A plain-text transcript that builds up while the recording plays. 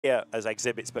here as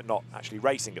exhibits, but not actually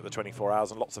racing at the 24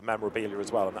 hours, and lots of memorabilia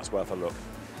as well, and that's worth a look.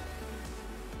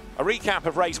 A recap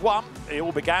of race 1. It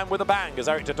all began with a bang as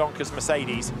Eric de Donker's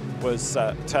Mercedes was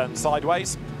turned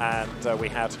sideways, and we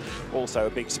had also a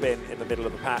big spin in the middle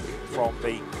of the pack from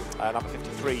the number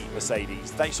 53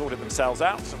 Mercedes. They sorted themselves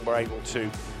out and were able to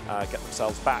get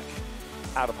themselves back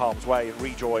out of harm's way and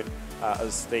rejoin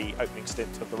as the opening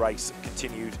stint of the race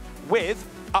continued, with,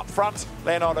 up front,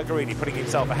 Leonardo Guarini putting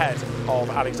himself ahead of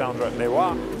Alexandre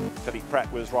Leroy. Philippe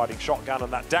Pret was riding shotgun,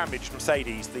 and that damaged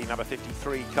Mercedes, the number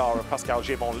 53 car of Pascal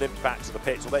Gimon, limped back to the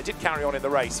pits, although it did carry on in the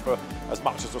race for as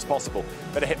much as was possible.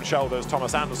 Bit of hip and shoulders,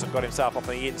 Thomas Anderson got himself off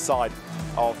the inside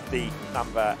of the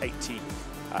number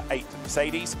 88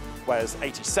 Mercedes, whereas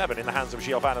 87 in the hands of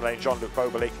Gilles Vanderlei and Jean-Luc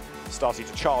Bobelic started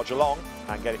to charge along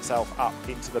and get itself up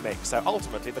into the mix. So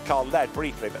ultimately the car led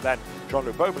briefly, but then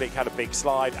Jean-Luc Bobelic had a big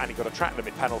slide and he got a track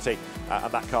limit penalty,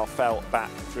 and that car fell back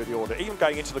through the order. Even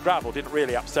going into the gravel didn't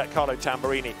really upset Carlo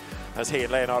Tamburini, as he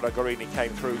and Leonardo Guarini came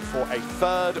through for a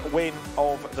 3rd win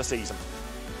of the season.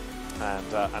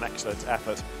 And an excellent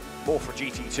effort. More from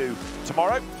GT2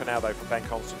 tomorrow. For now though, from Ben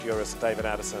Constanduris and David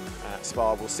Addison at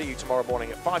Spa, we'll see you tomorrow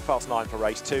morning at 9:05 for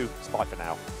race 2. It's bye for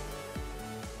now.